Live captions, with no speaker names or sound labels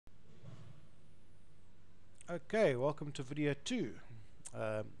Okay, welcome to video 2.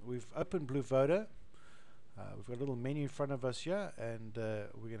 We've opened Bluevoda. We've got a little menu in front of us here, and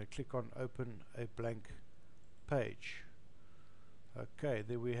we're going to click on open a blank page. Okay,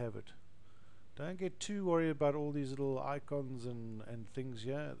 there we have it. Don't get too worried about all these little icons and things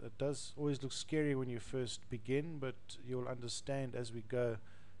here. It does always look scary when you first begin, but you'll understand as we go.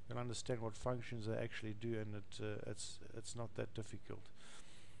 You'll understand what functions they actually do, and it's not that difficult.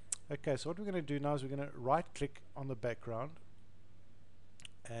 Okay, so what we're going to do now is we're going to right click on the background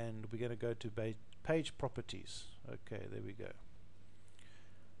and we're going to go to page properties. Okay, there we go.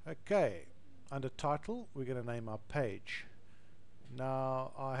 Okay, under title we're going to name our page.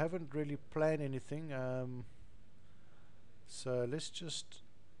 Now I haven't really planned anything, so let's just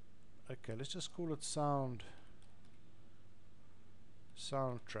call it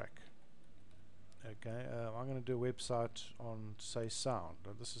soundtrack. Okay, I'm going to do a website on, say, sound.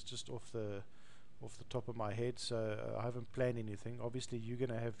 Now, this is just off the top of my head, so I haven't planned anything. Obviously you're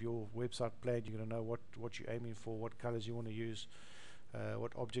going to have your website planned. You're going to know what you're aiming for, what colors you want to use,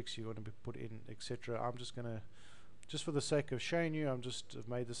 what objects you want to be put in, etc. I'm just going to, just for the sake of showing you, I've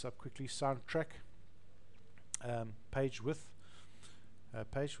made this up quickly. Soundtrack. Page width I'm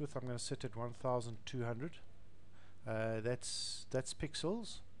going to set at 1200. That's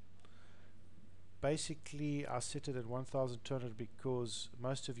pixels. Basically I set it at 1200 because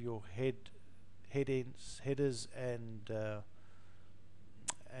most of your headers and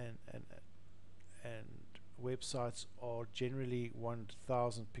websites are generally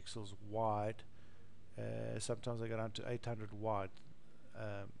 1000 pixels wide. Sometimes they go down to 800 wide.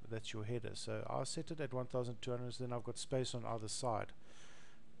 That's your header, so I'll set it at 1200. Then I've got space on either side.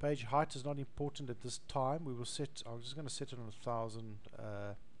 Page height is not important at this time. I'm just going to set it on 1000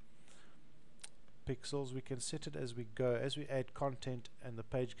 pixels. We can set it as we go. As we add content and the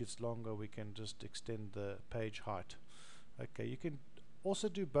page gets longer, we can just extend the page height. Okay, you can also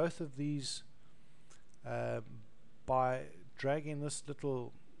do both of these by dragging this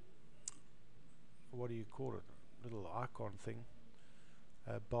little, what do you call it, little icon thing,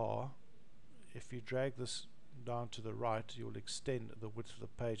 bar. If you drag this down to the right, you'll extend the width of the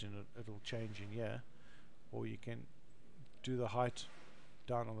page and it'll change in here. Or you can do the height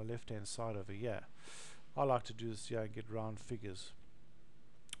down on the left hand side over here. I like to do this here and get round figures.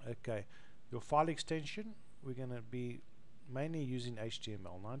 Okay, your file extension, we're going to be mainly using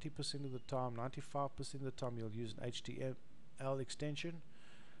HTML. 90% of the time, 95% of the time you'll use an HTML extension.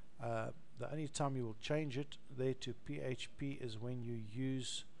 The only time you will change it there to PHP is when you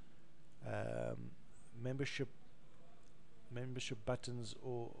use membership buttons,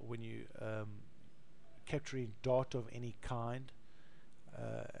 or when you capturing data of any kind,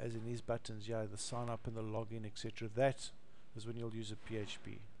 as in these buttons, yeah, the sign up and the login, etc. That is when you'll use a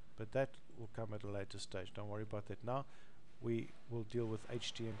PHP, but that will come at a later stage. Don't worry about that now. We will deal with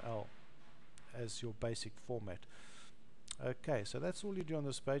HTML as your basic format. Okay, so that's all you do on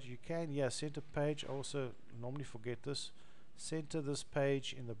this page. You can, yeah, center page. I also normally forget this. Center this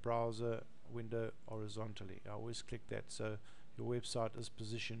page in the browser window horizontally. I always click that, so your website is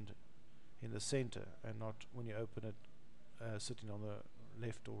positioned in the center and not when you open it sitting on the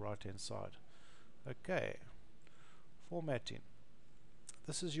left or right hand side. Okay, formatting.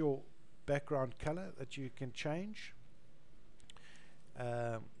 This is your background color that you can change.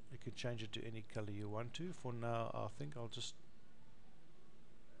 You can change it to any color you want to. For now, I think I'll just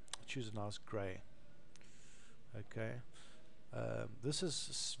choose a nice gray. Okay, this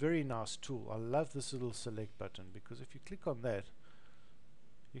is a very nice tool. I love this little select button, because if you click on that,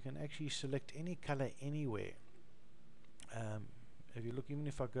 you can actually select any color anywhere. If you look, even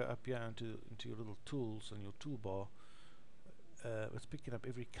if I go up here into your little tools and your toolbar, it's picking up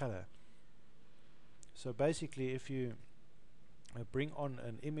every color. So basically, if you bring on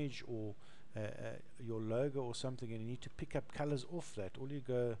an image or your logo or something, and you need to pick up colors off that, all you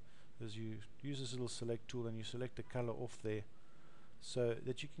go is you use this little select tool and you select a color off there, so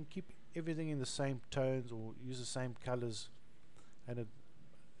that you can keep everything in the same tones or use the same colors, and it,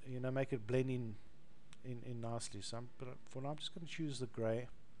 you know, make it blend in nicely. But for now I'm just going to choose the gray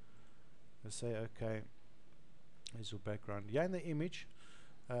and say okay. There's your background. Yeah, in the image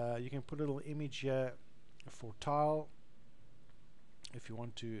you can put a little image here for tile. If you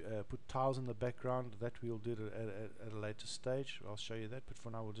want to put tiles in the background, that we'll do at a later stage. I'll show you that, but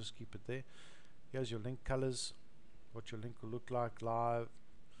for now we'll just keep it there. Here's your link colors, what your link will look like live,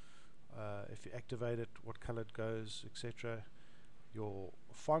 if you activate it, what color it goes, etc. Your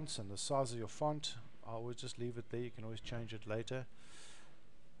fonts and the size of your font, I always just leave it there. You can always change it later.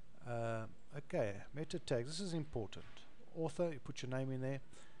 Okay, meta tags, this is important. Author, you put your name in there.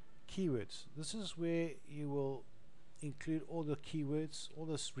 keywords. This is where you will include all the keywords, all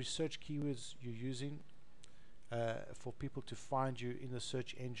the research keywords you're using for people to find you in the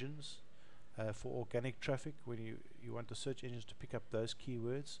search engines. For organic traffic, when you want the search engines to pick up those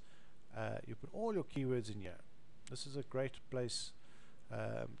keywords, you put all your keywords in here. This is a great place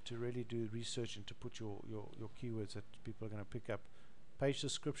to really do research and to put your keywords that people are going to pick up. Page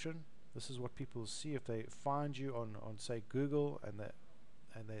description. This is what people see if they find you on say Google and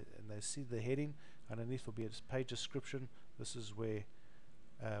they see the heading. Underneath will be a page description. This is where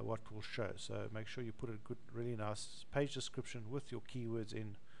what will show. So make sure you put a good, really nice page description with your keywords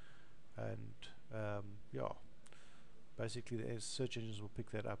in, and yeah, basically the search engines will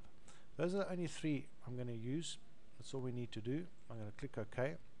pick that up. Those are only 3 I'm going to use. That's all we need to do. I'm going to click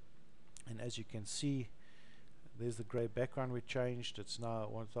OK, and as you can see, there's the grey background we changed. It's now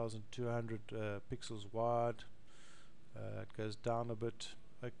 1200 pixels wide. It goes down a bit.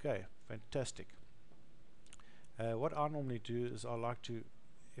 Okay, fantastic. What I normally do is I like to,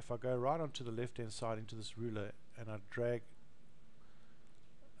 if I go right onto the left hand side into this ruler and I drag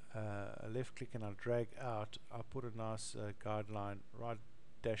a left click and I drag out, I put a nice guideline right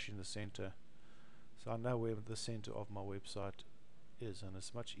dash in the center, so I know where the center of my website is, and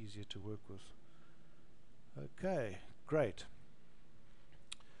it's much easier to work with. Okay, great.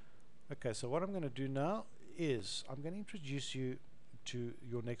 Okay, so what I'm going to do now is I'm going to introduce you to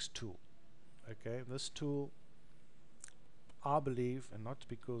your next tool. Okay, this tool, I believe, and not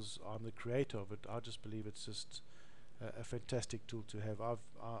because I'm the creator of it, I just believe it's just a fantastic tool to have.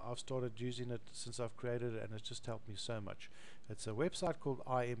 I've started using it since I've created it, and it's just helped me so much. It's a website called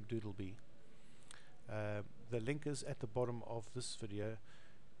IMDoodlebee. The link is at the bottom of this video.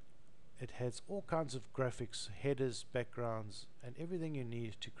 It has all kinds of graphics, headers, backgrounds, and everything you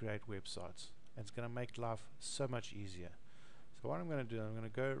need to create websites, and it's going to make life so much easier. So what I'm going to do, I'm going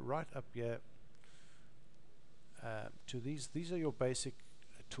to go right up here to these are your basic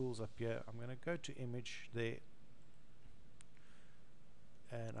tools up here. I'm going to go to image there,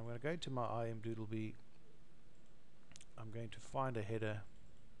 and I'm going to go into my IMDoodlebee. I'm going to find a header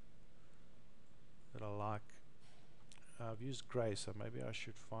that I like. I've used grey, so maybe I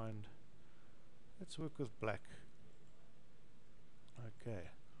should find, let's work with black. Okay,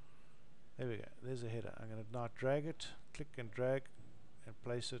 there we go, there's a header. I'm going to now drag it, click and drag and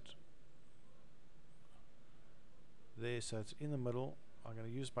place it there so it's in the middle. I'm going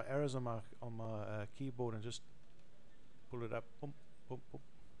to use my arrows on my keyboard and just pull it up, boom, boom, boom.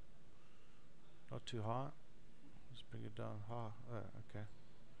 Not too high, just bring it down high. Oh, okay,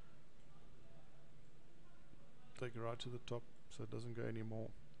 take it right to the top so it doesn't go anymore.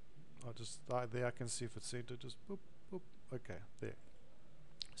 I'll just there, I can see if it's centered, just boop, boop. Okay, there,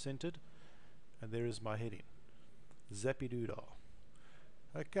 centered, and there is my heading, Zappy Doodah.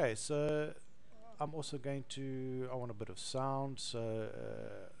 Okay, so I'm also going to, I want a bit of sound, so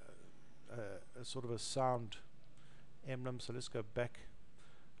a sort of a sound emblem. So let's go back.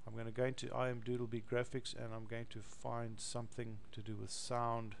 I'm going to go into IMDoodlebee graphics, and I'm going to find something to do with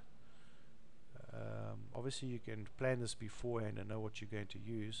sound. Obviously you can plan this beforehand and know what you're going to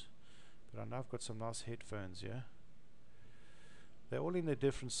use, but I know I've got some nice headphones here. They're all in their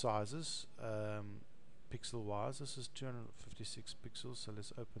different sizes, pixel wise. This is 256 pixels, so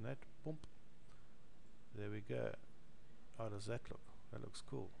let's open that. Boom. There we go. How does that look? That looks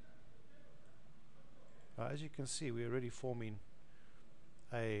cool. As you can see, we're already forming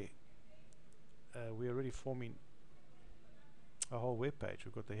a whole web page.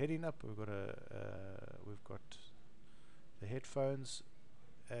 We've got the heading up. We've got the headphones,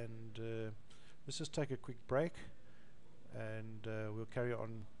 and let's just take a quick break, and we'll carry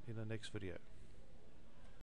on in the next video.